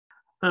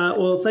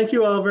Well, thank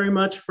you all very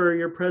much for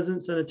your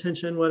presence and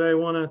attention. What I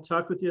want to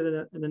talk with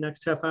you in the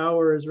next half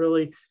hour is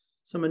really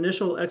some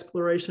initial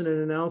exploration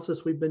and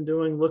analysis we've been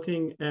doing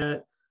looking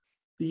at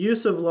the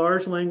use of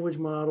large language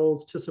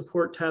models to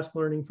support task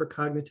learning for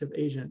cognitive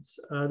agents.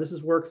 This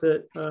is work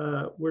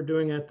that we're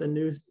doing at the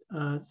new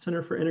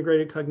Center for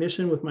Integrated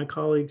Cognition with my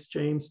colleagues,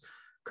 James,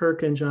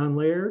 Kirk, and John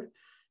Laird.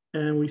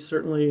 And we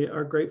certainly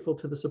are grateful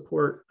to the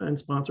support and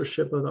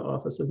sponsorship of the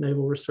Office of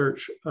Naval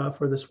Research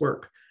for this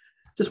work.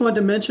 Just wanted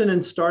to mention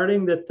in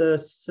starting that the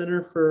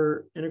Center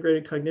for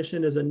Integrated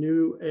Cognition is a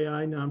new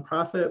AI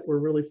nonprofit. We're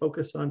really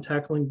focused on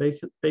tackling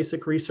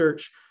basic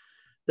research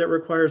that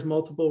requires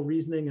multiple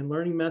reasoning and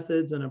learning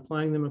methods and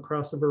applying them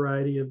across a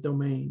variety of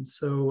domains.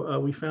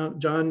 So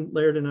John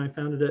Laird and I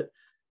founded it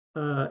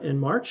in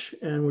March,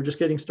 and we're just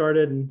getting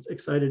started and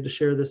excited to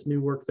share this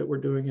new work that we're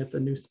doing at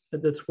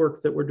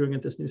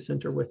this new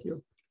center with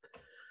you.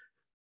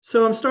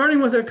 So I'm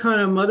starting with a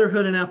kind of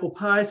motherhood and apple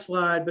pie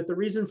slide, but the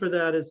reason for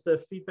that is the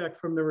feedback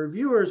from the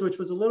reviewers, which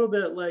was a little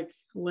bit like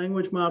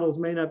language models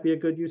may not be a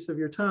good use of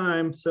your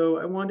time. So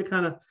I wanted to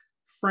kind of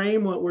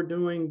frame what we're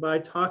doing by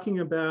talking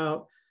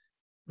about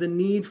the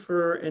need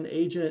for an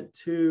agent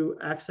to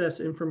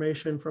access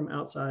information from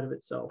outside of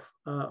itself.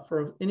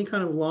 For any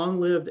kind of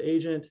long-lived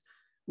agent,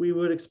 we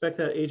would expect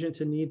that agent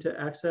to need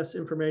to access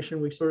information.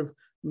 We sort of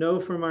know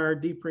from our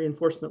deep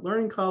reinforcement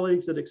learning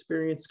colleagues that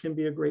experience can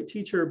be a great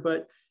teacher,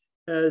 but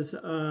as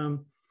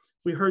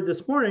we heard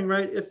this morning,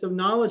 right, if the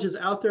knowledge is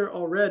out there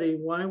already,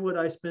 why would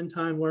I spend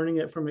time learning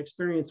it from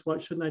experience? Why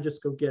shouldn't I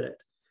just go get it?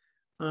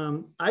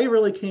 I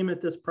really came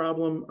at this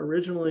problem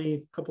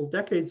originally a couple of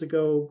decades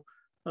ago,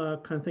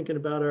 kind of thinking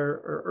about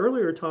our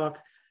earlier talk,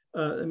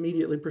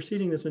 immediately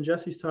preceding this one,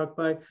 Jesse's talk,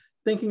 by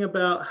thinking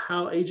about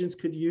how agents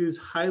could use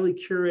highly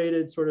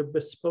curated sort of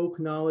bespoke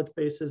knowledge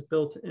bases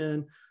built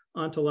in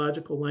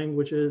ontological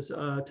languages.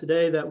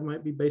 Today, that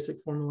might be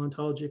basic formal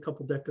ontology. A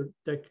couple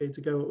decades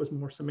ago, it was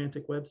more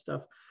semantic web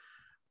stuff.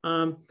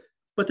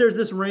 But there's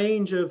this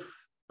range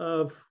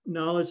of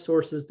knowledge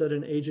sources that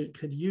an agent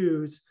could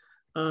use.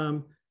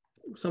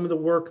 Some of the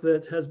work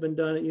that has been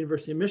done at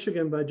University of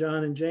Michigan by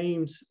John and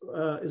James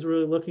is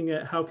really looking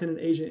at how can an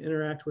agent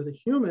interact with a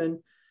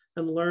human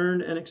and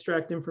learn and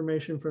extract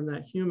information from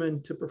that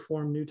human to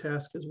perform new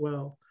tasks as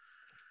well.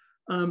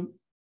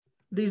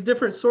 These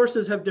different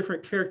sources have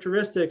different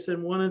characteristics,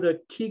 and one of the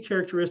key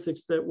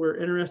characteristics that we're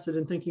interested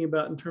in thinking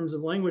about in terms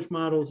of language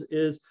models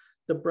is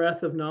the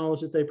breadth of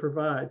knowledge that they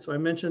provide. So I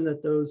mentioned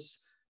that those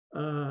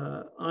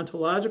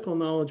ontological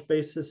knowledge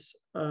bases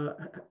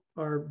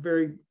are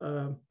very,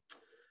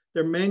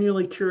 they're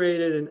manually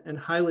curated and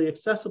highly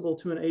accessible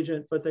to an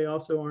agent, but they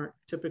also aren't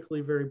typically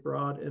very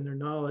broad in their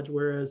knowledge,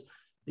 whereas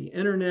the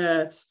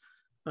internet,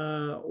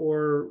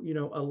 or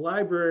a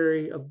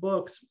library of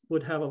books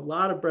would have a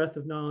lot of breadth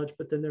of knowledge,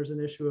 but then there's an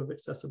issue of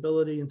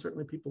accessibility, and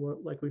certainly people,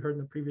 like we heard in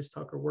the previous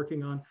talk, are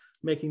working on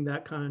making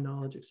that kind of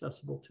knowledge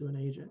accessible to an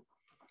agent.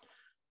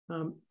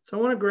 So I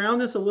want to ground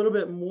this a little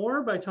bit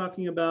more by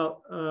talking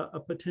about a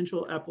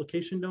potential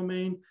application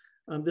domain.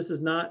 This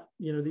is not,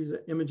 these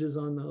images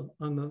on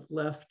the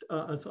left,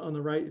 on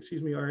the right,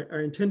 excuse me,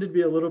 are intended to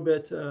be a little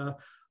bit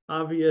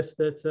obvious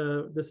that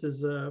this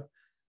is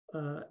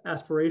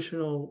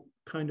aspirational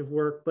kind of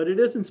work, but it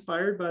is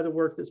inspired by the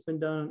work that's been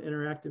done on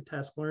interactive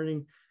task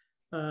learning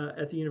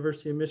at the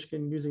University of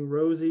Michigan using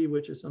Rosie,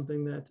 which is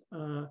something that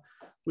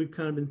we've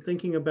kind of been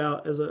thinking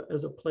about as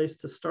a place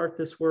to start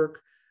this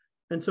work.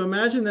 And so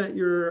imagine that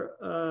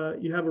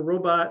you have a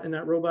robot, and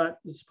that robot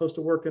is supposed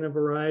to work in a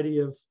variety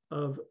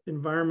of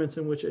environments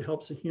in which it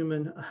helps a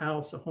human, a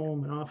house, a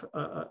home,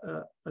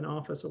 an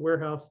office, a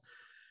warehouse.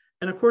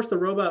 And of course, the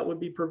robot would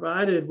be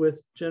provided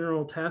with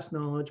general task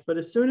knowledge, but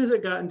as soon as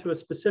it got into a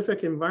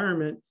specific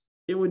environment,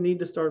 it would need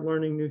to start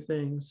learning new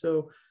things.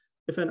 So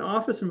if an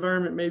office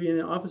environment, maybe in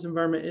an office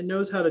environment, it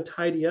knows how to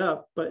tidy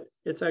up, but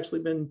it's actually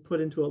been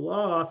put into a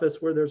law office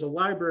where there's a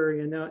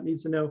library, and now it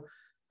needs to know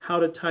how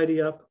to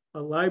tidy up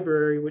a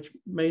library, which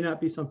may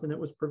not be something that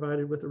was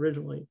provided with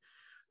originally.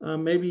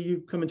 Maybe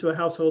you come into a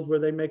household where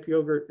they make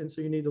yogurt, and so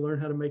you need to learn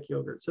how to make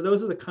yogurt. So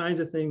those are the kinds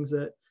of things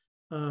that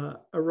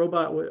a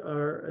robot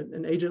or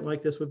an agent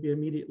like this would be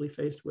immediately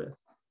faced with.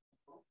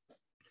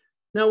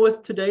 Now,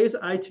 with today's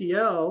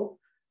ITL,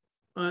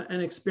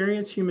 an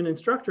experienced human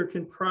instructor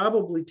can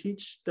probably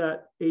teach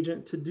that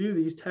agent to do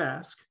these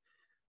tasks.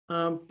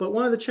 But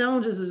one of the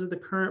challenges is that the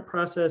current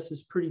process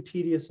is pretty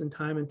tedious and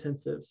time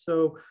intensive.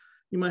 So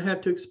you might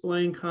have to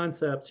explain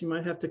concepts. You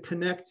might have to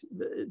connect,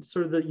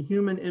 sort of the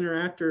human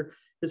interactor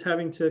is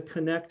having to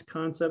connect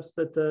concepts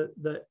that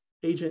the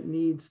agent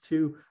needs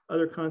to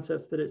other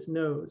concepts that it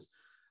knows.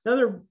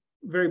 Another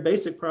very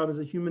basic problem is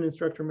a human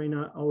instructor may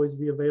not always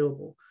be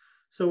available.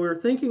 So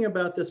we're thinking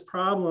about this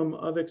problem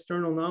of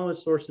external knowledge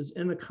sources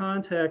in the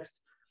context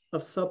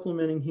of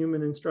supplementing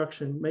human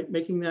instruction,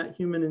 making that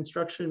human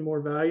instruction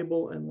more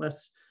valuable and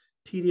less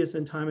tedious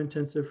and time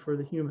intensive for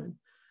the human.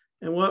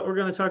 And what we're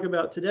going to talk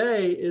about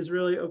today is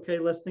really, okay,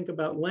 let's think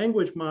about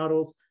language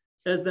models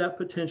as that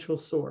potential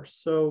source.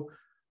 So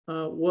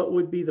what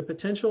would be the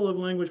potential of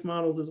language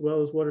models, as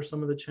well as what are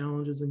some of the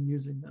challenges in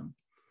using them?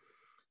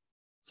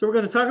 So we're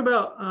going to talk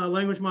about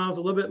language models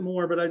a little bit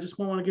more, but I just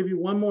want to give you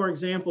one more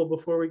example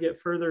before we get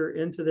further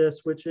into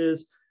this, which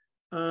is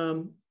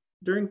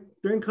during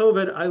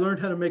COVID, I learned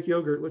how to make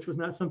yogurt, which was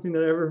not something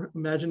that I ever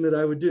imagined that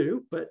I would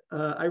do, but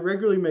I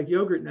regularly make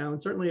yogurt now.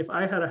 And certainly if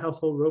I had a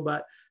household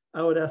robot,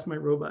 I would ask my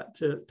robot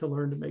to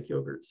learn to make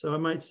yogurt. So I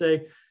might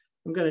say,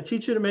 I'm going to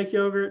teach you to make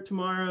yogurt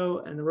tomorrow.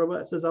 And the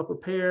robot says, I'll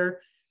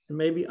prepare. And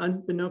maybe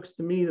unbeknownst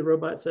to me, the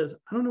robot says,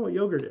 I don't know what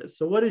yogurt is.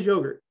 So what is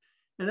yogurt?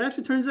 And it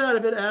actually turns out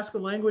if it asks a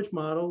language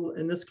model,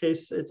 in this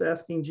case, it's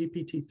asking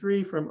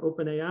GPT-3 from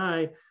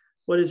OpenAI,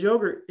 what is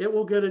yogurt? It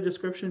will get a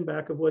description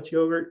back of what's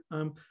yogurt.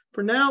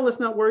 For now, let's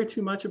not worry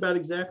too much about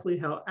exactly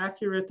how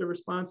accurate the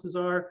responses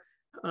are,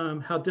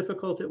 how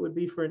difficult it would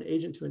be for an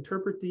agent to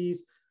interpret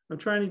these. I'm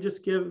trying to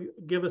just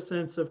give a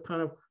sense of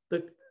kind of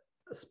the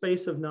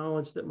space of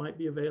knowledge that might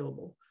be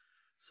available.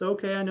 So,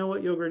 okay, I know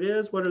what yogurt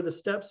is. What are the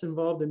steps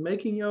involved in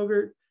making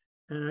yogurt?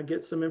 And I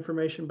get some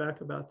information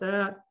back about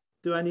that.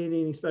 Do I need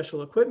any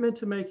special equipment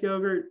to make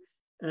yogurt?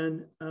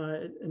 And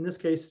in this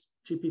case,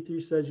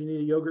 GPT says you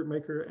need a yogurt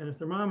maker and a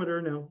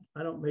thermometer. No,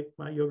 I don't make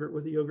my yogurt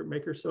with a yogurt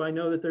maker. So I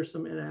know that there's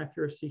some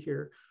inaccuracy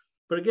here.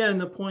 But again,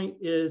 the point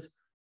is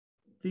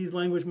these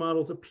language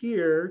models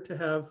appear to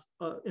have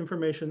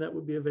information that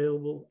would be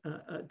available,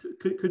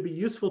 could be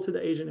useful to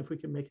the agent if we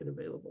can make it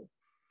available.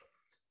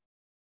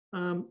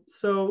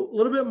 So a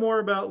little bit more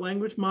about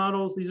language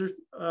models. These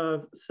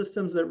are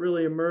systems that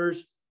really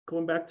emerged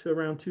going back to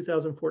around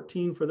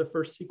 2014 for the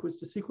first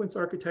sequence-to-sequence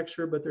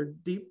architecture, but they're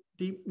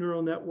deep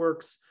neural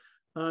networks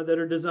that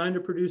are designed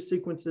to produce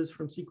sequences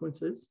from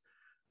sequences.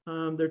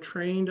 They're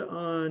trained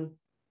on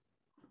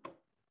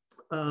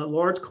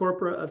large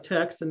corpora of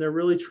text, and they're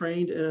really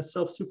trained in a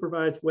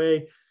self-supervised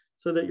way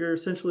so that you're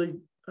essentially,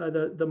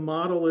 the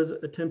model is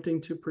attempting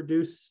to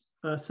produce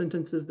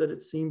sentences that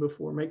it's seen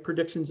before, make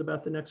predictions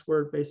about the next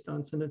word based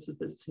on sentences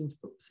that it's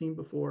seen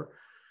before.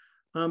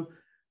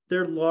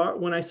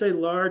 When I say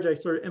large, I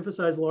sort of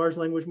emphasize large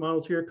language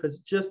models here because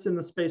just in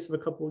the space of a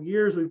couple of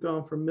years, we've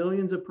gone from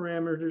millions of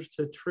parameters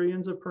to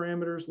trillions of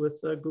parameters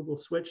with Google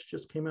Switch,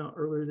 just came out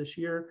earlier this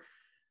year.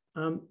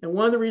 And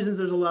one of the reasons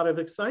there's a lot of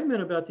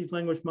excitement about these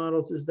language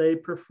models is they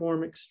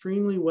perform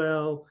extremely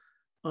well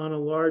on a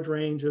large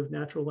range of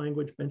natural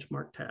language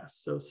benchmark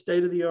tasks. So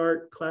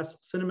state-of-the-art class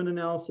sentiment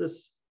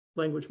analysis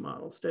language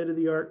model,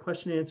 state-of-the-art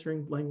question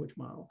answering language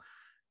model.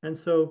 And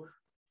so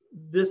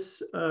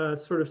this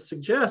sort of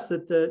suggests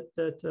that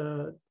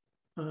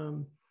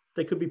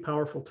they could be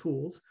powerful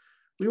tools.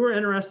 We were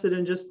interested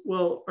in just,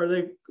 well,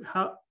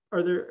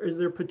 is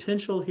there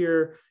potential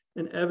here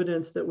and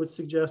evidence that would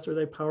suggest are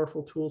they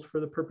powerful tools for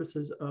the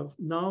purposes of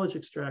knowledge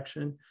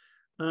extraction?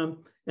 And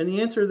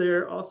the answer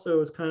there also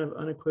is kind of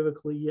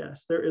unequivocally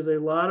yes. There is a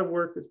lot of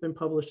work that's been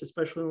published,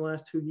 especially in the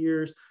last 2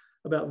 years,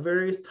 about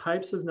various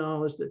types of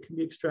knowledge that can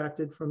be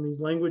extracted from these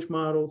language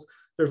models.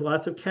 There's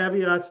lots of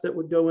caveats that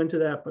would go into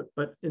that,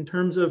 but in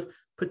terms of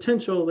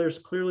potential, there's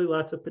clearly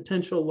lots of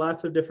potential,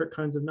 lots of different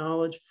kinds of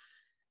knowledge.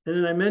 And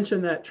then I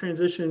mentioned that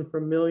transition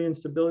from millions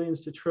to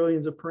billions to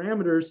trillions of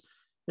parameters.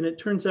 And it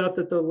turns out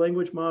that the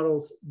language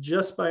models,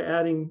 just by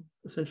adding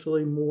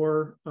essentially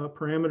more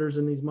parameters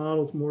in these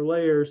models, more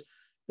layers,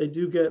 they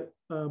do get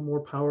more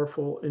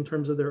powerful in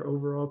terms of their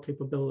overall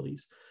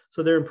capabilities.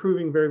 So they're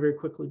improving very, very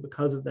quickly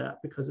because of that,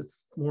 because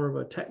it's more of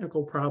a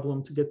technical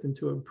problem to get them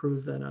to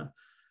improve than a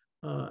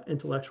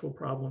intellectual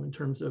problem in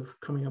terms of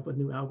coming up with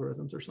new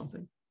algorithms or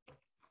something.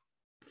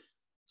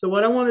 So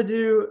what I want to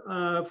do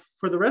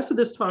for the rest of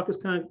this talk is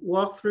kind of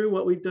walk through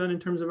what we've done in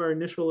terms of our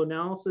initial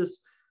analysis,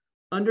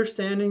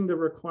 understanding the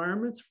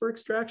requirements for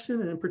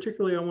extraction. And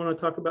particularly, I want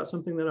to talk about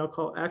something that I'll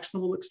call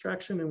actionable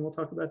extraction, and we'll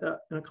talk about that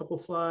in a couple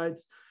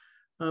slides.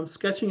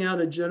 Sketching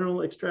out a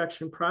general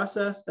extraction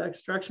process. That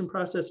extraction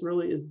process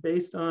really is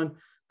based on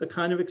the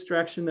kind of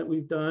extraction that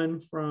we've done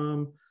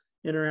from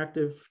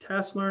interactive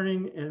task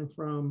learning and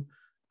from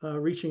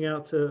reaching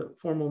out to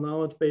formal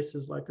knowledge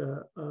bases like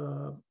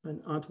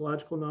an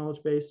ontological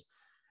knowledge base,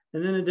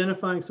 and then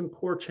identifying some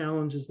core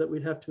challenges that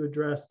we'd have to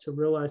address to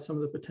realize some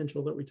of the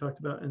potential that we talked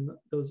about in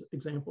those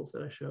examples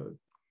that I showed.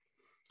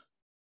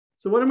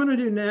 So what I'm going to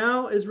do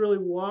now is really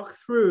walk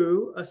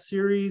through a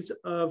series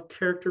of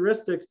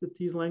characteristics that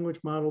these language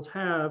models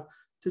have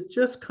to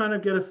just kind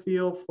of get a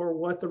feel for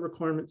what the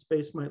requirement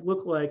space might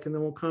look like. And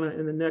then we'll kind of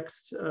in the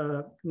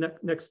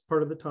next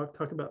part of the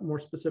talk about more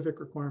specific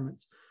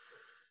requirements.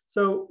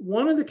 So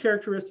one of the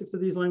characteristics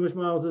of these language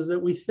models is that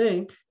we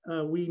think,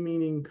 we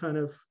meaning kind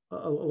of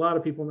a lot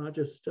of people, not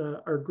just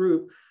our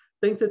group,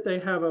 think that they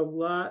have a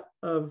lot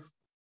of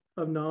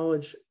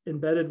knowledge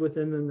embedded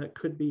within them that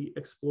could be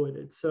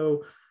exploited.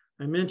 So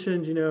I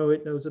mentioned,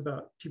 it knows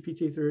about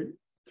GPT-3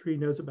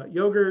 knows about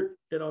yogurt.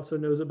 It also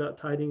knows about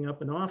tidying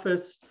up an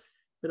office.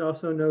 It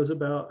also knows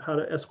about how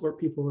to escort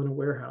people in a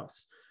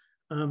warehouse.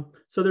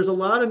 So there's a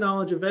lot of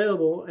knowledge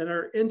available, and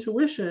our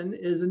intuition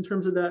is in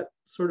terms of that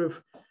sort of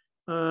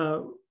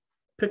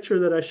picture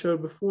that I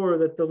showed before,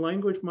 that the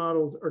language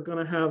models are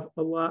going to have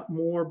a lot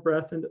more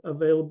breadth and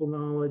available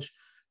knowledge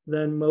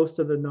than most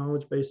of the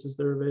knowledge bases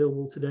that are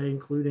available today,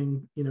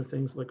 including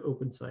things like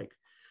OpenPsych.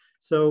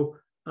 So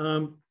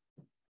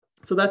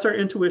So that's our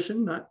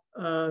intuition. Not,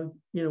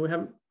 we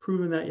haven't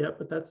proven that yet,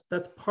 but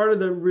that's part of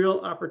the real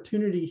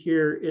opportunity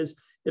here is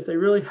if they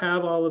really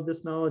have all of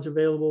this knowledge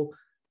available,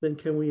 then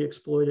can we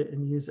exploit it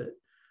and use it?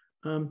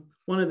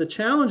 One of the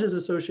challenges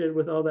associated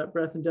with all that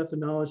breadth and depth of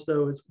knowledge,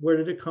 though, is where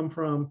did it come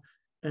from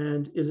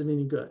and is it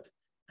any good?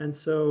 And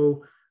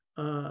so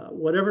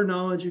whatever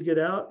knowledge you get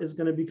out is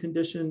going to be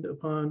conditioned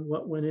upon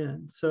what went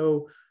in.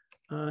 So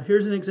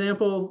here's an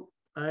example.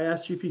 I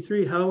asked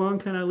GP3, how long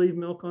can I leave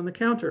milk on the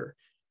counter?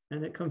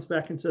 And it comes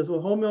back and says,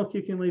 well, whole milk,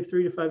 you can leave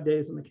 3 to 5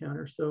 days on the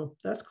counter. So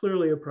that's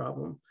clearly a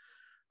problem.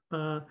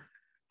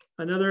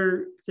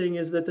 Another thing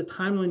is that the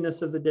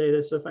timeliness of the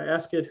data. So if I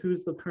ask it,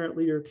 who's the current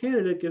leader or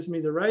candidate, it gives me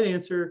the right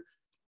answer.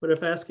 But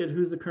if I ask it,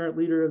 who's the current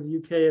leader of the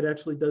UK, it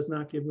actually does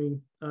not give me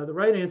the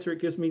right answer. It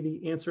gives me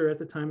the answer at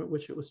the time at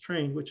which it was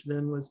trained, which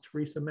then was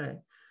Theresa May,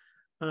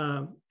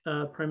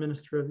 Prime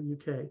Minister of the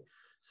UK.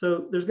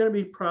 So there's going to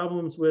be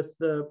problems with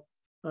the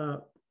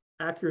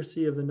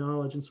accuracy of the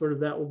knowledge, and sort of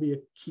that will be a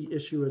key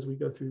issue as we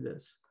go through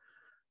this.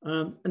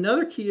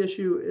 Another key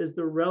issue is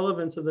the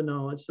relevance of the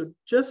knowledge. So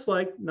just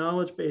like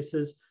knowledge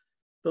bases,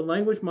 the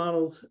language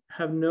models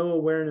have no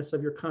awareness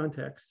of your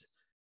context,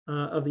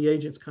 of the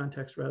agent's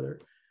context rather.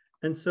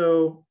 And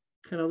so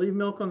can I leave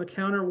milk on the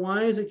counter?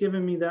 Why is it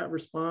giving me that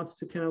response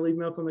to can I leave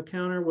milk on the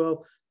counter?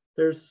 Well,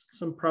 there's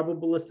some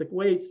probabilistic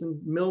weights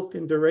and milk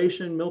and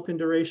duration,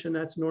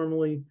 that's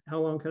normally how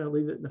long can I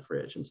leave it in the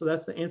fridge? And so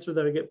that's the answer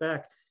that I get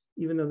back,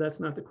 even though that's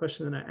not the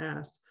question that I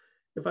asked.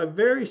 If I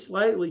very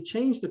slightly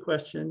change the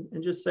question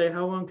and just say,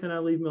 how long can I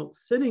leave milk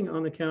sitting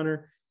on the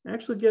counter, I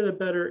actually get a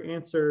better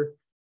answer,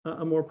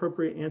 a more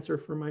appropriate answer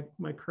for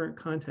my current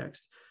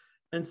context.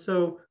 And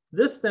so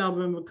this now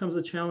becomes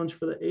a challenge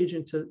for the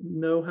agent to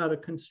know how to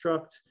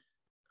construct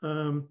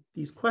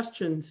these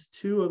questions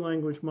to a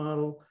language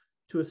model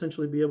to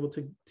essentially be able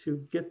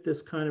to get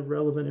this kind of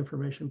relevant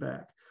information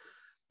back.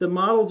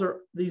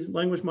 These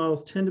language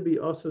models tend to be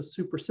also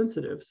super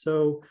sensitive.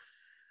 So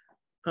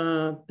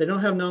they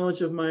don't have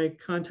knowledge of my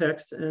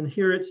context. And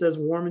here it says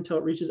warm until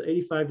it reaches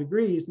 85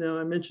 degrees. Now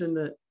I mentioned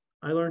that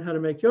I learned how to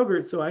make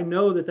yogurt. So I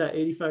know that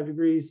 85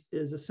 degrees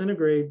is a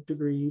centigrade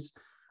degrees,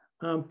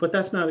 but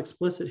that's not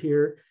explicit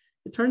here.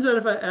 It turns out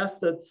if I ask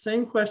the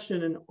same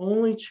question and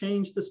only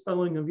change the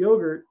spelling of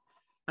yogurt,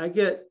 I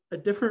get a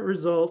different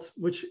result,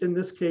 which in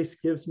this case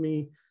gives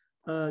me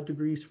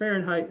degrees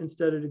Fahrenheit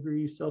instead of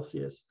degrees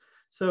Celsius.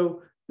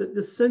 So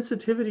the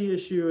sensitivity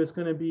issue is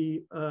going to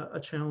be a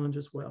challenge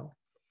as well.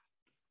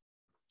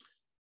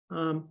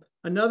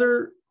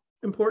 Another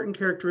important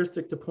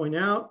characteristic to point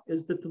out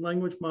is that the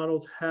language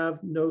models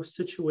have no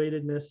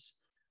situatedness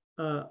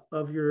of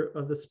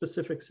the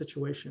specific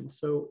situation.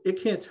 So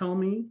it can't tell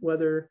me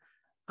whether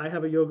I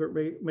have a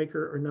yogurt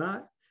maker or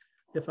not.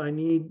 If I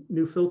need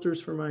new filters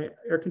for my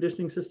air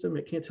conditioning system,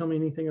 it can't tell me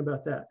anything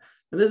about that.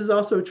 And this is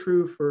also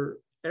true for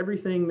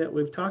everything that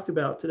we've talked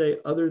about today,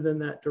 other than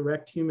that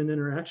direct human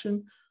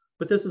interaction.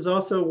 But this is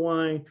also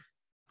why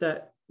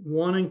that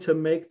wanting to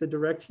make the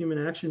direct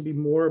human action be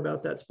more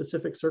about that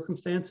specific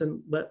circumstance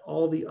and let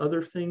all the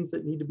other things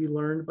that need to be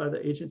learned by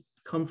the agent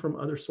come from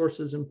other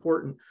sources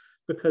important,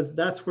 because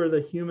that's where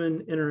the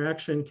human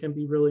interaction can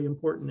be really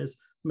important, is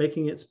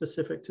making it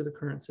specific to the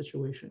current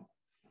situation.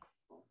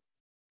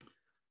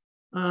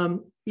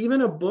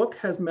 Even a book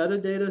has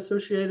metadata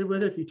associated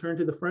with it. If you turn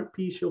to the front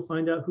piece, you'll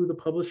find out who the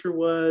publisher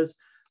was.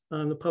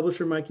 The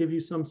publisher might give you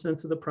some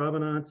sense of the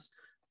provenance.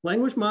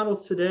 Language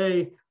models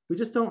today, we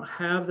just don't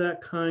have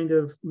that kind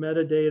of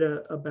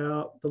metadata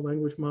about the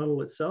language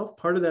model itself.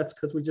 Part of that's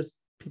because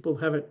people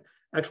haven't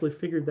actually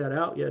figured that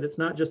out yet. It's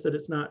not just that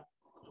it's not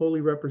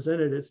wholly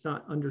represented, it's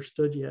not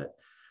understood yet.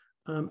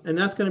 And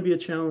that's going to be a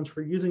challenge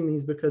for using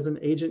these, because an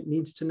agent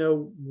needs to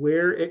know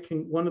where it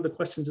can, one of the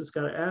questions it's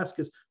got to ask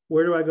is,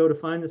 where do I go to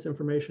find this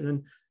information?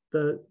 And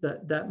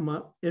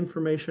that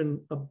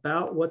information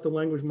about what the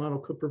language model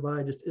could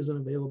provide just isn't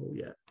available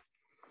yet.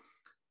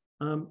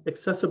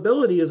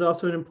 Accessibility is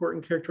also an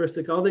important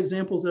characteristic. All the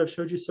examples that I've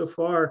showed you so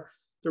far,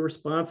 the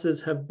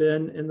responses have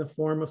been in the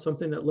form of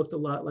something that looked a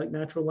lot like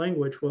natural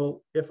language.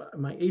 Well, if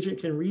my agent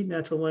can read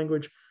natural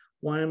language,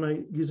 why am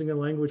I using a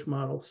language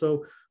model?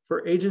 So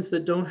for agents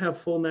that don't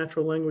have full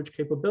natural language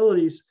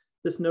capabilities,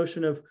 this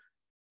notion of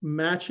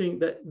matching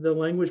the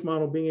language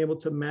model being able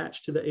to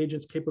match to the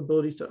agent's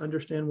capabilities to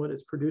understand what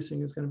it's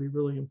producing is going to be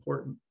really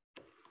important.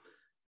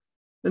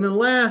 And then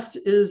last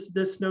is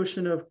this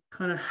notion of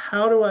kind of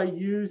how do I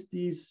use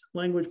these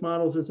language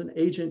models as an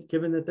agent,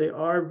 given that they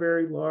are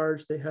very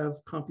large, they have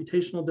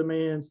computational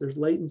demands, there's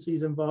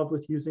latencies involved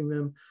with using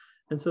them.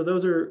 And so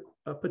those are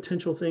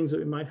potential things that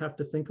we might have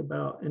to think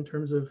about in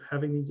terms of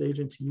having these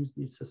agents use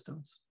these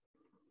systems.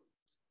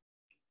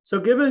 So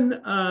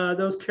given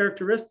those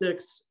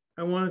characteristics,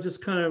 I want to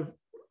just kind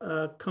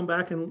of come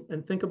back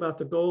and think about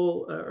the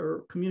goal,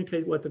 or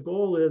communicate what the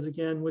goal is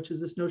again, which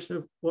is this notion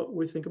of what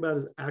we think about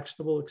as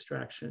actionable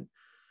extraction.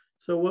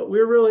 So what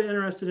we're really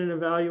interested in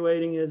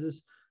evaluating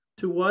is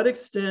to what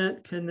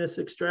extent can this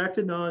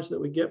extracted knowledge that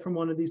we get from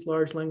one of these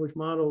large language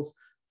models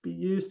be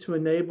used to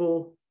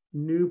enable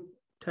new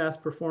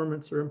task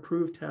performance or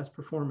improve task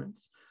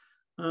performance.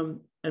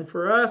 And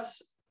for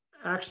us,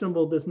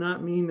 actionable does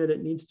not mean that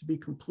it needs to be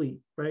complete,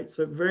 right?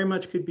 So it very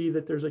much could be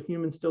that there's a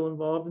human still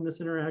involved in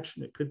this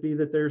interaction. It could be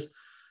that there's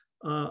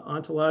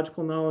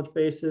ontological knowledge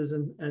bases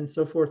and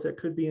so forth that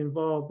could be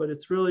involved, but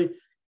it's really,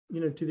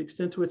 to the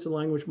extent to which a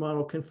language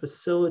model can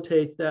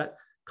facilitate that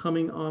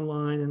coming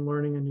online and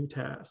learning a new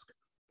task.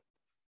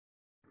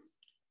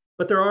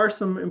 But there are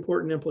some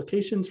important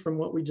implications from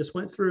what we just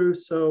went through.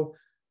 So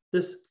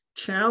this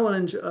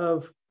challenge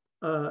of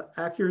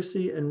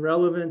accuracy and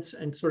relevance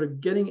and sort of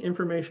getting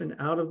information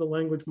out of the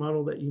language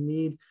model that you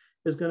need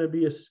is going to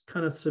be a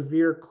kind of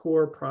severe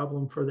core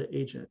problem for the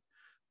agent.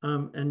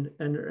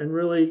 And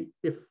really,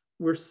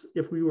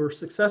 if we were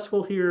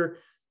successful here,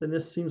 then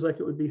this seems like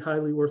it would be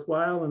highly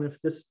worthwhile. And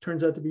if this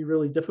turns out to be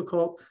really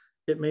difficult,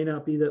 it may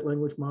not be that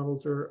language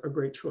models are a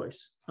great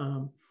choice.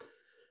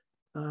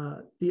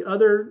 The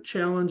other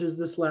challenge is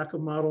this lack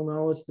of model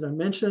knowledge that I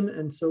mentioned.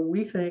 And so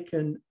we think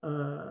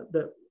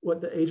that what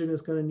the agent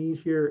is going to need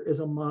here is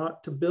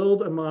to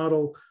build a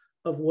model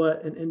of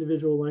what an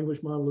individual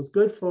language model is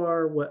good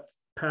for, what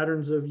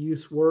patterns of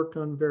use work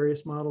on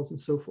various models and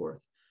so forth.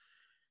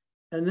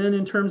 And then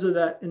in terms of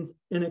that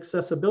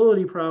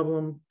inaccessibility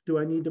problem, do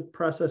I need to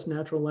process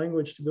natural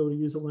language to be able to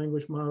use a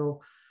language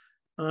model?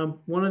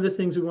 One of the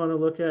things we want to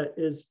look at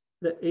is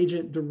the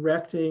agent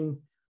directing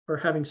or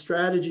having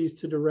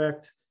strategies to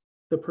direct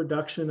the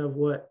production of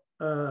what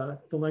the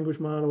language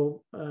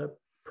model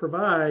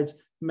provides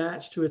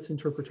matched to its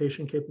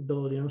interpretation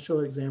capability. I'll show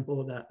an example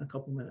of that in a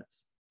couple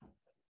minutes.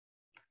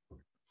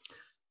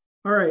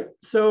 All right,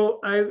 so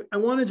I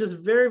want to just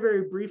very,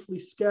 very briefly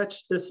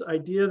sketch this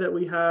idea that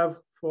we have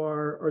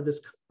for, or this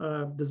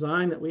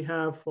design that we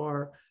have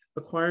for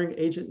acquiring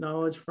agent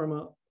knowledge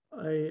from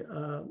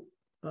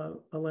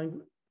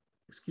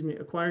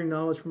acquiring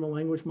knowledge from a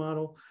language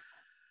model.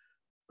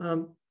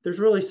 There's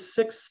really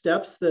 6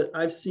 steps that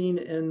I've seen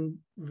in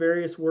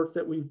various work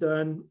that we've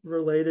done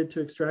related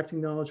to extracting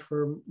knowledge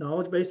from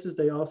knowledge bases.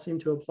 They all seem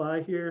to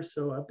apply here.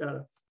 So I've got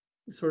to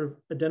sort of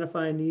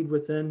identify a need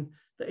within,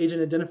 the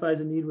agent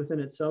identifies a need within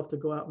itself to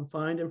go out and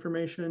find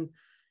information.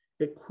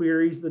 It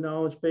queries the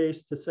knowledge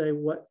base to say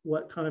what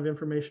kind of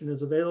information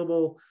is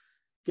available,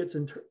 gets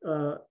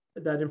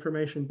that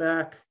information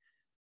back.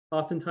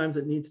 Oftentimes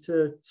it needs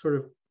to sort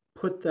of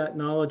put that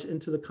knowledge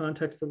into the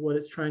context of what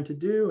it's trying to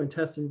do and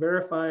test and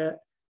verify it.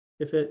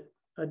 If it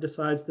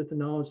decides that the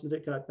knowledge that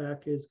it got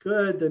back is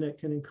good, then it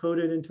can encode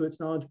it into its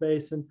knowledge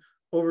base and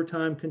over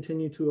time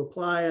continue to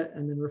apply it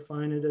and then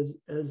refine it as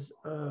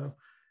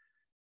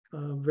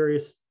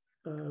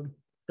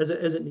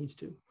it needs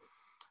to.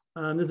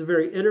 This is a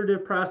very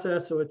iterative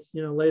process, so it's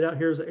laid out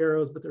here as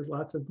arrows, but there's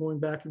lots of going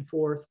back and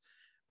forth.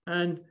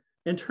 And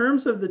in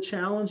terms of the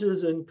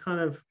challenges and kind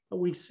of what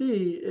we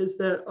see is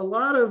that a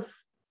lot of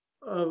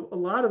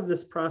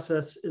this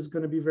process is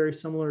going to be very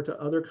similar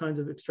to other kinds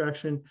of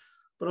extraction,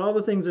 but all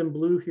the things in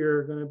blue here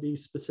are going to be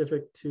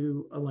specific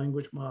to a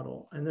language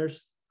model. And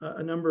there's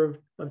a number of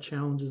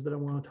challenges that I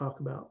want to talk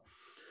about.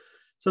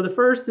 So the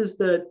first is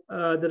that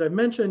I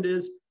mentioned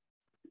is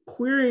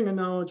querying a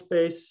knowledge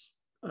base.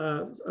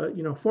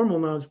 Formal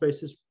knowledge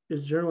base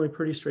is generally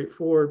pretty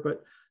straightforward,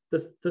 but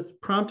the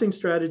prompting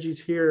strategies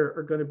here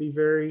are going to be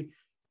very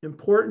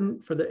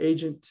important for the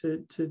agent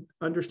to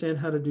understand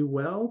how to do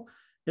well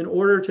in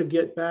order to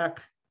get back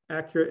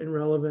accurate and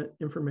relevant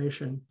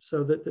information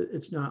so that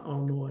it's not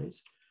all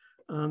noise.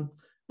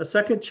 A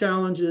second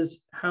challenge is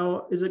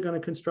how is it going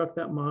to construct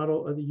that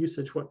model of the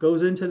usage? What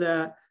goes into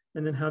that?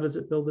 And then how does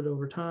it build it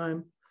over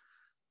time?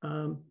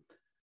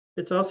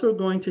 It's also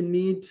going to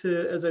need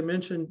to, as I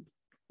mentioned,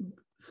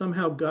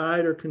 somehow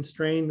guide or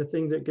constrain the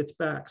thing that gets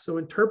back. So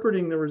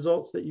interpreting the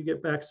results that you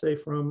get back, say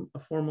from a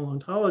formal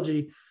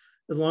ontology,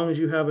 as long as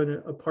you have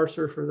a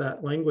parser for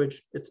that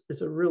language,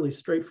 it's a really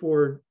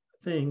straightforward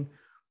thing.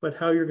 But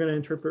how you're going to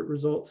interpret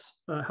results,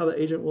 how the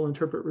agent will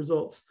interpret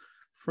results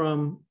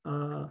from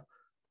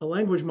a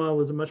language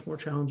model is a much more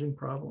challenging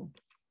problem.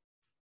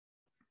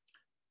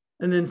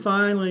 And then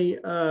finally,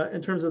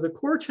 in terms of the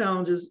core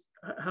challenges,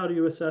 how do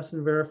you assess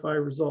and verify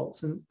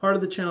results? And part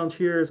of the challenge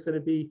here is going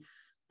to be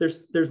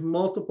there's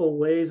multiple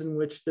ways in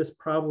which this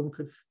problem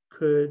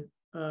could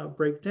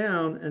break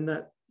down, and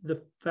that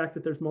the fact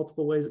that there's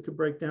multiple ways it could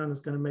break down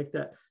is going to make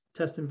that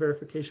test and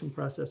verification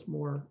process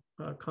more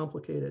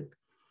complicated.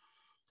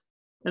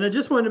 And I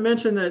just wanted to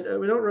mention that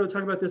we don't really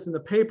talk about this in the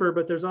paper,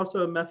 but there's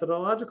also a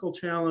methodological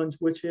challenge,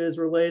 which is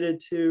related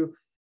to,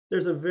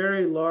 there's a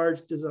very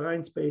large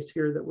design space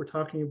here that we're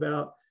talking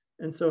about.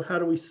 And so how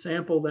do we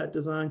sample that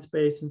design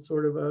space in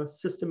sort of a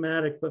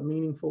systematic but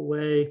meaningful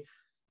way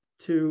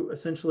to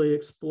essentially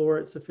explore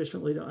it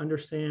sufficiently to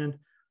understand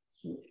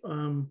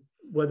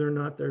whether or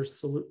not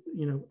there's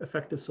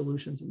effective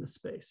solutions in this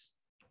space.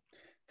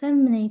 5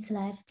 minutes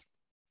left.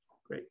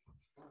 Great.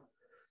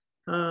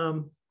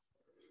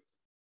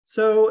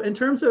 So in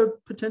terms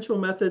of potential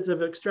methods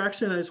of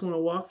extraction, I just want to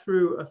walk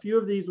through a few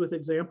of these with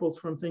examples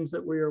from things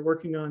that we are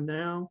working on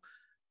now.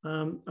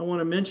 I want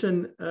to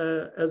mention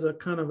as a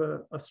kind of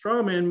a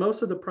straw man,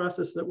 most of the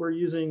process that we're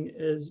using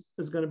is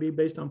going to be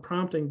based on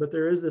prompting, but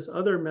there is this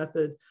other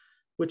method,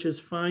 which is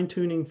fine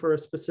tuning for a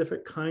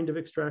specific kind of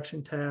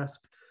extraction task.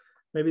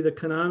 Maybe the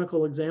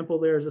canonical example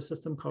there is a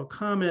system called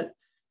Comet,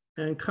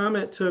 and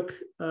Comet took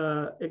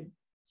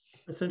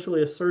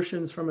essentially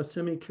assertions from a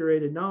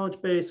semi-curated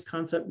knowledge base,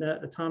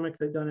 ConceptNet, Atomic,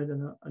 they've done it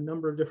in a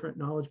number of different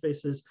knowledge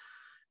bases,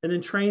 and then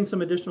trained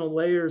some additional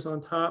layers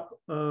on top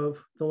of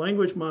the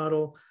language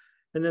model.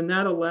 And then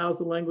that allows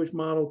the language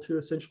model to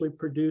essentially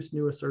produce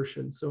new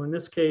assertions. So in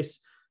this case,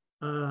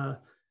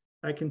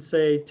 I can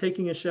say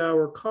taking a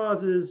shower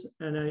causes,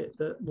 and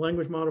the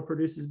language model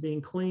produces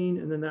being clean,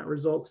 and then that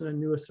results in a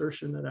new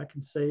assertion that I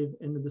can save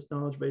into this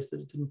knowledge base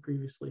that it didn't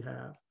previously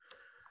have.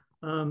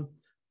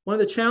 One of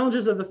the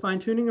challenges of the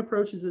fine-tuning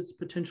approach is it's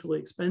potentially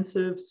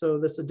expensive. So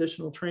this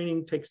additional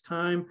training takes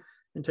time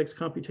and takes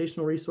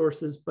computational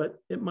resources,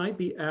 but it might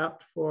be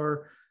apt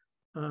for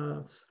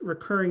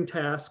recurring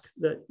task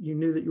that you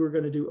knew that you were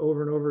going to do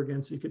over and over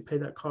again, so you could pay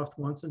that cost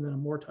once and then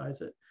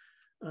amortize it.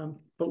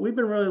 But we've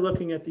been really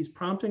looking at these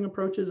prompting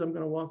approaches. I'm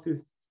going to walk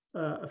through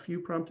a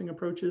few prompting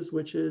approaches,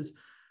 which is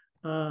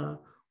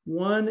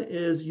one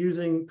is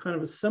using kind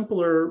of a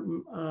simpler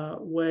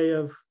way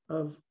of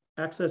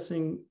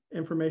accessing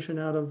information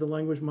out of the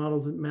language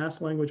models and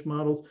mass language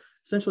models.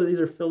 Essentially, these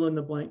are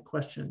fill-in-the-blank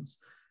questions.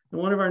 And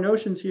one of our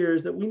notions here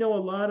is that we know a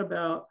lot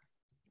about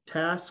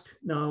task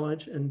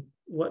knowledge and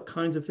what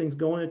kinds of things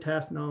go into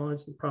task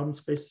knowledge. The problem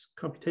space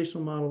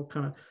computational model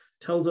kind of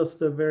tells us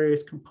the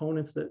various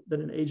components that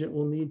an agent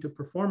will need to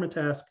perform a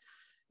task.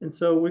 And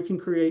so we can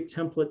create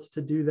templates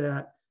to do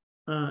that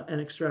and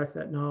extract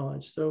that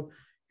knowledge. So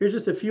here's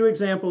just a few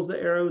examples. The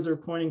arrows are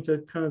pointing to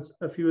kind of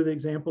a few of the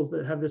examples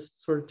that have this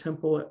sort of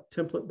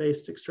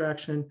template-based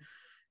extraction.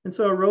 And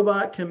so a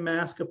robot can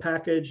mask a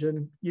package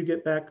and you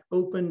get back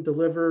open,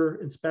 deliver,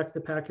 inspect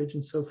the package,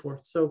 and so forth.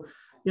 So,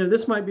 you know,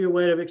 this might be a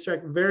way to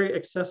extract very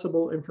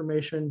accessible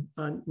information,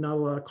 not a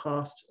lot of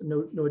cost,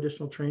 no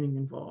additional training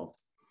involved.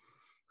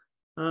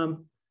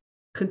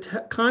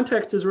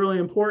 Context is really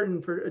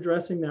important for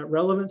addressing that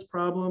relevance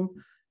problem.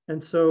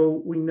 And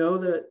so we know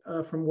that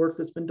from work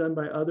that's been done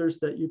by others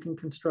that you can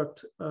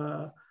construct,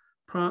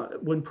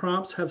 when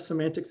prompts have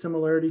semantic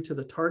similarity to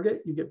the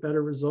target, you get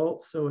better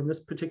results. So in this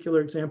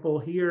particular example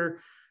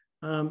here,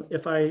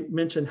 if I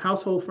mention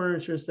household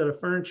furniture instead of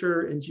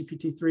furniture in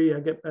GPT-3, I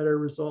get better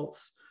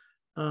results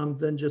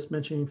than just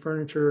mentioning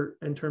furniture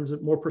in terms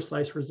of more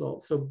precise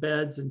results. So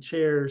beds and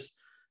chairs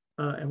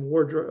and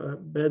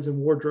beds and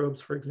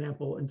wardrobes, for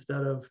example,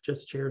 instead of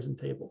just chairs and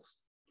tables.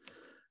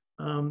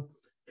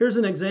 Here's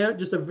an example,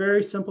 just a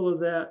very simple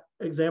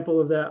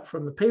example of that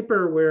from the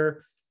paper,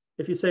 where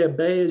if you say a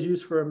bay is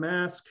used for a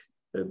mask,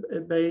 a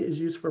bay is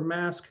used for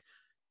mask,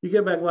 you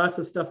get back lots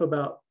of stuff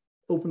about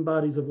open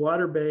bodies of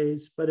water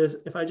bays. But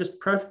if I just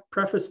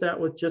preface that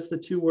with just the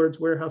two words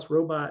warehouse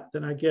robot,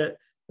 then I get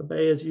a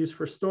bay is used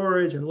for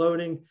storage and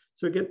loading.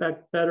 So we get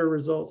back better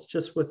results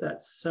just with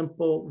that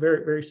simple,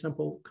 very, very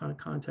simple kind of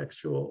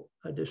contextual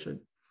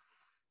addition.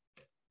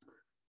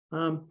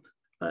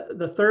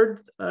 The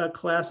third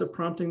class of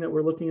prompting that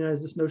we're looking at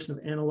is this notion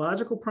of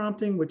analogical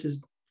prompting, which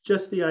is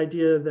just the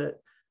idea that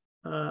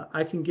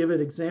I can give it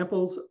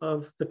examples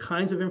of the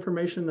kinds of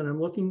information that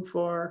I'm looking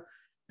for,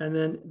 and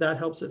then that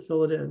helps it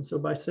fill it in. So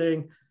by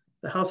saying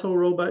the household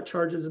robot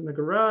charges in the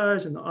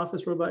garage and the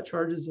office robot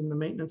charges in the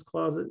maintenance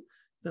closet,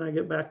 then I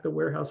get back the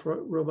warehouse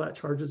robot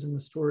charges in the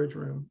storage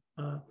room,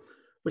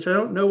 which I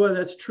don't know whether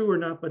that's true or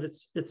not, but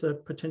it's a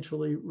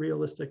potentially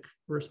realistic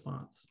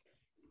response.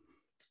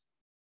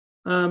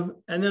 And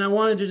then I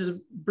wanted to just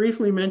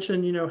briefly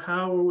mention, you know,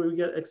 how we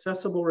get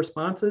accessible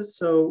responses.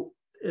 So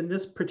in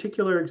this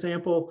particular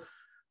example,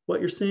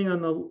 what you're seeing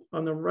on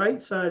the right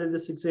side of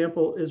this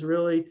example is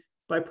really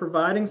by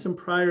providing some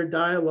prior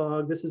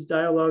dialogue. This is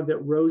dialogue that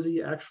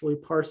Rosie actually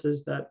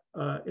parses, that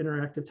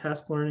interactive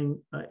task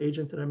learning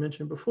agent that I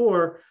mentioned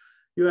before.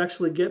 You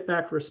actually get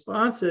back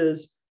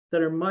responses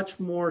that are much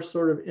more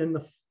sort of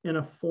in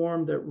a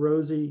form that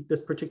Rosie,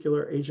 this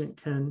particular agent,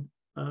 can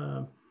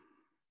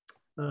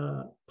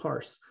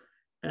parse.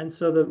 And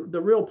so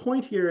the real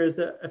point here is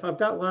that if I've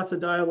got lots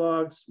of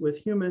dialogues with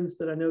humans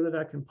that I know that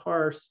I can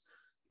parse,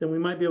 then we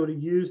might be able to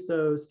use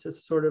those to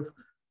sort of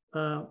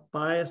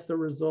bias the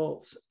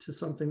results to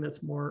something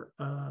that's more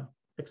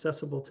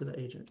accessible to the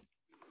agent.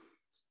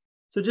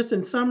 So just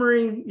in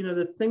summary, you know,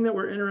 the thing that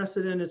we're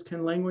interested in is,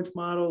 can language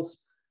models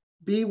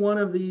be one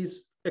of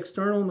these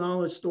external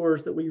knowledge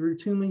stores that we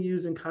routinely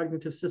use in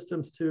cognitive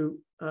systems to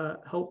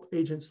help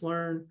agents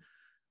learn?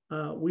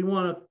 We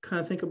want to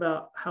kind of think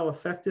about how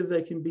effective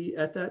they can be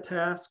at that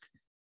task.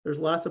 There's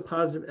lots of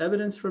positive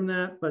evidence from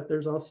that, but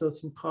there's also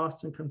some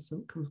costs and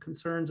some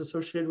concerns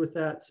associated with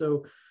that.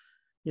 So,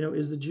 you know,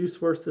 is the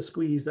juice worth the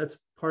squeeze? That's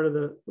part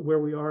of where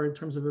we are in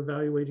terms of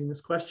evaluating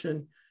this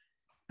question.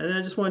 And then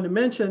I just wanted to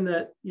mention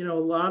that, you know, a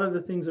lot of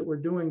the things that we're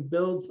doing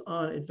builds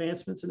on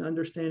advancements in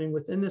understanding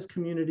within this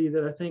community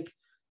that I think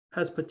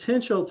has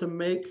potential to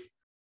make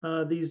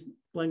these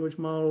language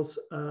models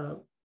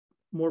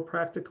more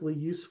practically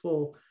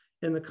useful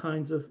in the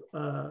kinds of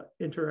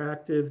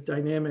interactive,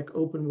 dynamic,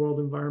 open world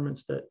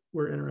environments that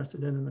we're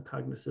interested in the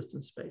cognitive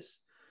systems space.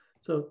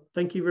 So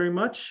thank you very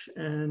much.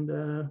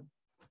 And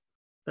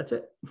that's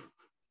it.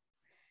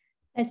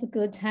 That's a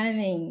good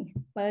timing.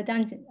 Well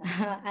done.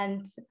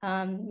 And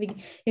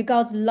you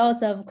got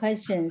lots of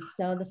questions.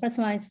 So the first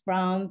one is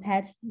from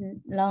Pat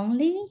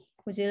Longley.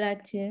 Would you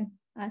like to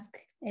ask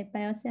it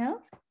by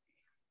yourself?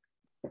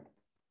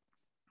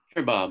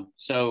 Sure, Bob.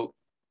 So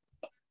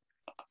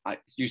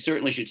you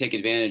certainly should take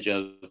advantage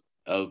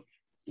of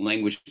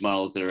language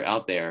models that are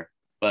out there,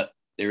 but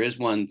there is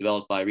one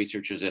developed by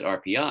researchers at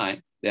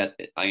RPI that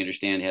I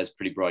understand has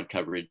pretty broad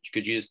coverage.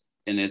 Could you just,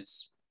 and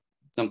it's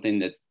something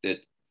that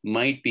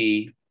might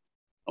be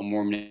a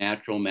more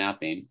natural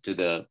mapping to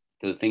the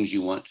things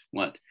you want.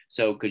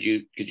 So could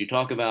you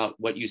talk about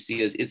what you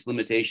see as its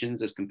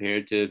limitations as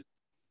compared to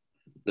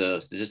the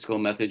statistical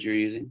methods you're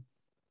using?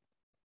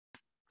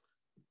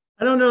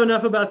 I don't know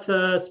enough about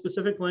the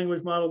specific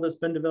language model that's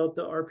been developed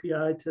at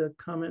RPI to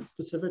comment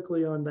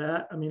specifically on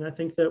that. I mean, I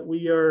think that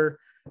we are,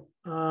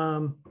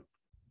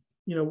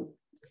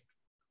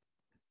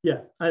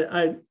 yeah,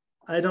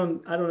 I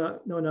don't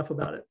know enough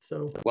about it.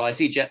 So well, I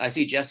see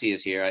Jesse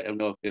is here. I don't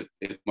know if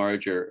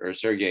Marge or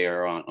Sergey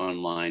are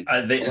online.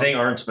 They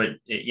aren't, but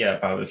yeah,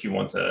 Bob, if you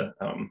want to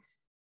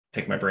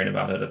pick my brain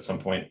about it at some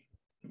point,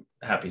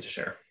 happy to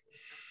share.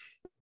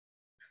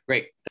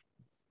 Great.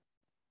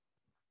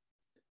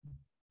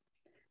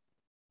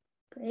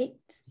 Great.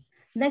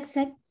 Next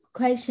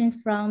questions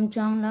from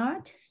John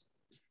Laird.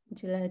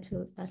 Would you like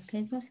to ask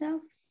it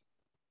yourself?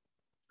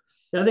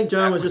 Yeah, I think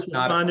John was just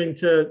responding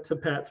to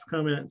Pat's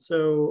comment.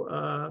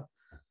 So,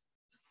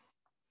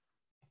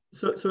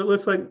 so it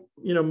looks like,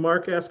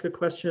 Mark asked a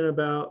question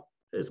about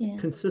is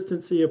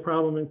consistency a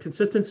problem? And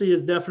consistency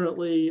is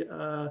definitely,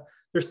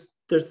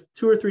 there's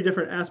 2 or 3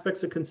 different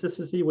aspects of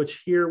consistency,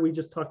 which here we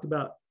just talked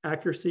about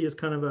accuracy is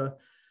kind of a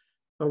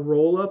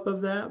roll up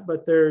of that,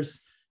 but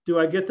there's, do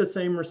I get the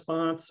same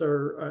response,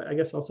 or I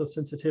guess also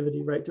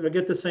sensitivity, right? Do I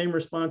get the same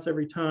response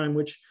every time,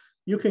 which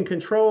you can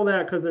control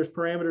that because there's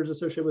parameters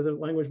associated with a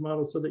language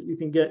model so that you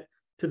can get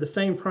to the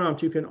same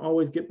prompt. You can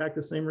always get back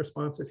the same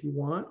response if you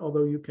want,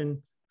 although you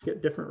can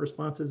get different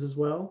responses as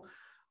well.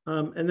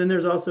 And then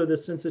there's also the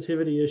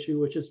sensitivity issue,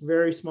 which is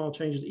very small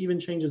changes, even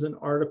changes in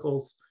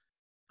articles,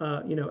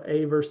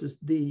 A versus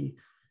D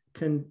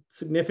can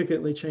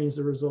significantly change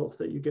the results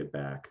that you get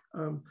back.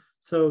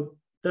 So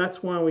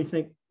that's why we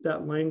think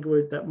that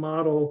language, that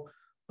model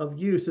of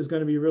use is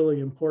going to be really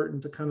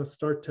important to kind of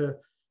start to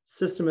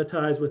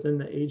systematize within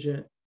the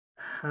agent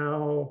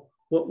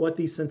what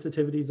these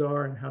sensitivities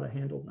are and how to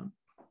handle them.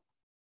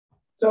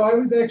 So I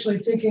was actually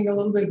thinking a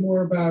little bit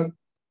more about,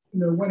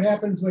 what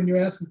happens when you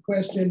ask a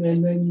question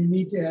and then you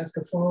need to ask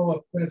a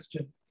follow-up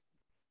question.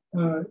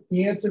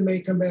 The answer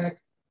may come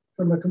back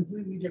from a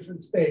completely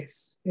different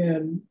space,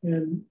 and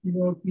you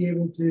won't be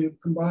able to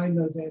combine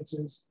those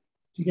answers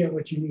to get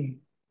what you need.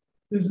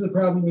 This is a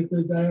problem with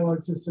the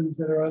dialogue systems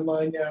that are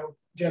online now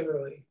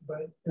generally,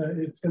 but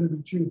it's going to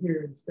be true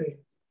here in space.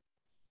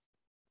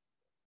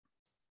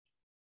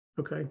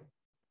 Okay.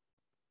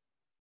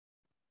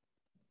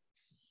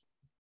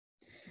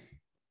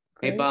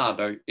 Hey Bob,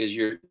 is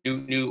your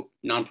new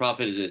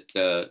nonprofit, is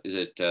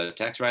it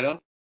tax write-off?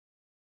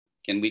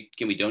 Can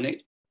we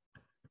donate?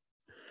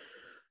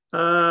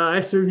 I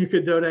assume you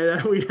could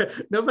donate.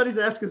 Nobody's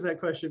asked us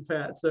that question,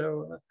 Pat.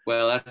 So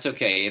well, that's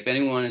okay. If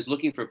anyone is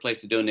looking for a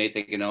place to donate,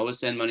 they can always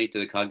send money to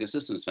the Cognitive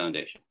Systems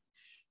Foundation.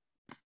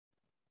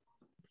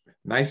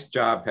 Nice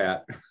job,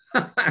 Pat.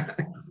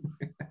 That's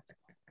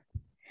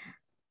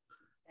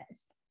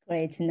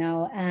great to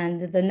know.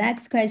 And the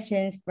next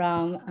question is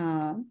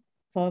from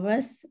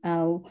Forbes.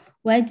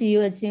 Why do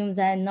you assume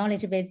that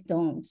knowledge base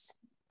don't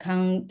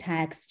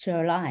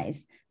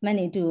contextualize?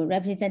 Many do.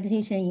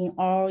 Representation in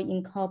all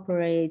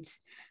incorporate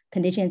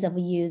conditions of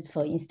use,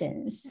 for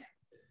instance.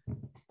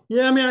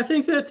 Yeah, I mean, I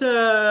think that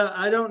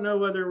I don't know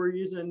whether we're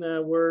using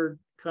the word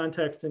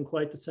context in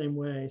quite the same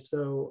way.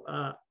 So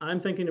I'm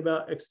thinking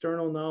about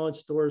external knowledge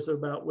stores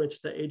about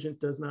which the agent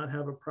does not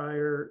have a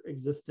prior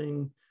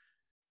existing,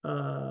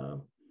 I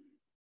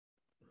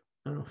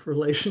don't know,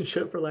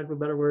 relationship, for lack of a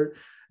better word.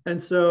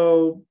 And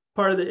so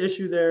part of the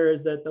issue there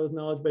is that those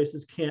knowledge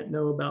bases can't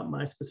know about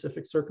my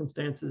specific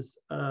circumstances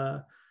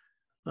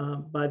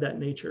by that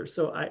nature.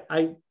 So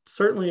I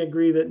certainly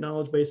agree that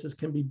knowledge bases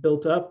can be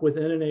built up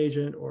within an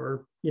agent,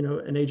 or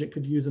an agent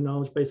could use a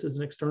knowledge base as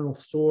an external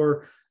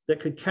store that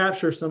could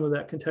capture some of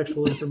that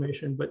contextual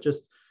information. But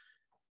just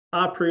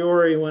a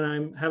priori, when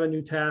I have a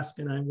new task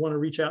and I want to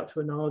reach out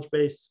to a knowledge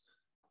base,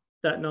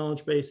 that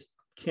knowledge base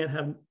can't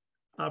have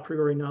a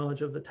priori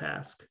knowledge of the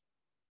task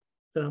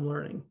that I'm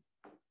learning,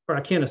 or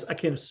I can't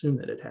assume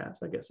that it has.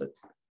 I guess that's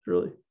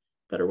really a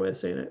better way of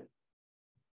saying it.